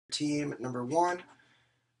team number 1.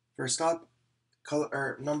 First up,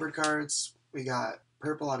 numbered cards. We got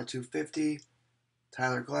purple out of 250,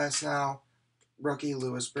 Tyler Glasnow, rookie,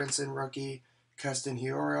 Lewis Brinson, rookie, Keston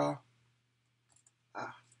Hiura,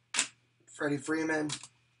 Freddie Freeman,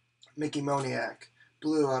 Mickey Moniak,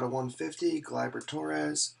 blue out of 150, Gleyber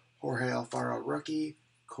Torres, Jorge Alfaro, rookie,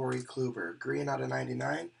 Corey Kluber, green out of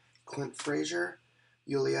 99, Clint Frazier,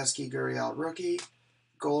 Yulieski Gurriel, rookie,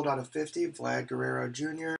 gold out of 50, Vlad Guerrero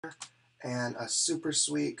Jr., and a super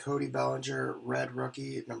sweet Cody Bellinger, red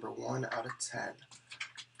rookie, number 1 out of 10.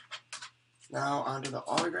 Now onto the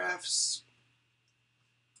autographs.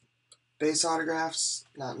 Base autographs,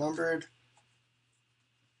 not numbered.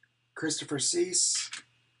 Christopher Cease,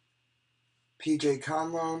 PJ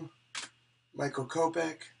Conlon, Michael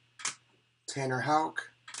Kopech, Tanner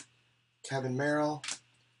Houck, Kevin Merrill,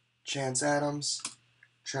 Chance Adams,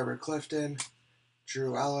 Trevor Clifton,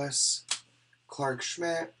 Drew Ellis, Clark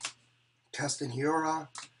Schmidt, Keston Hiura,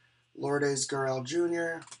 Lourdes Gurriel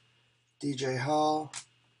Jr., DJ Hall,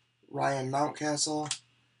 Ryan Mountcastle,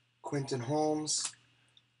 Quinton Holmes,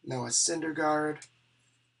 Noah Syndergaard,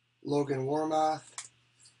 Logan Warmoth,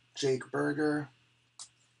 Jake Berger,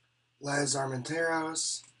 Laz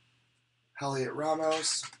Armenteros, Elliot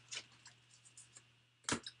Ramos,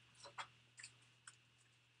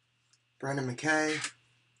 Brendan McKay,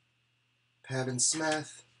 Pavin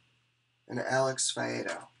Smith, and Alex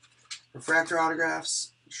Faedo. Refractor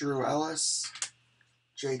autographs, Drew Ellis,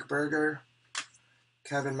 Jake Berger,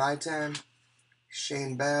 Kevin Maitan,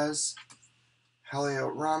 Shane Baz,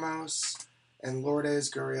 Elliot Ramos, and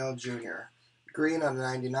Lourdes Gurriel Jr. Green out of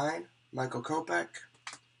 99, Michael Kopech,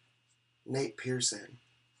 Nate Pearson.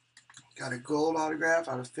 Got a gold autograph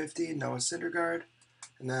out of 50, Noah Syndergaard.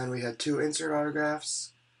 And then we had 2 insert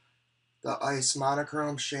autographs. The Ice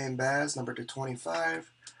Monochrome, Shane Baz, number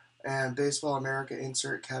 225. And Baseball America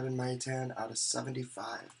insert, Kevin Maitan, out of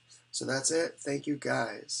 75. So that's it. Thank you,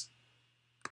 guys.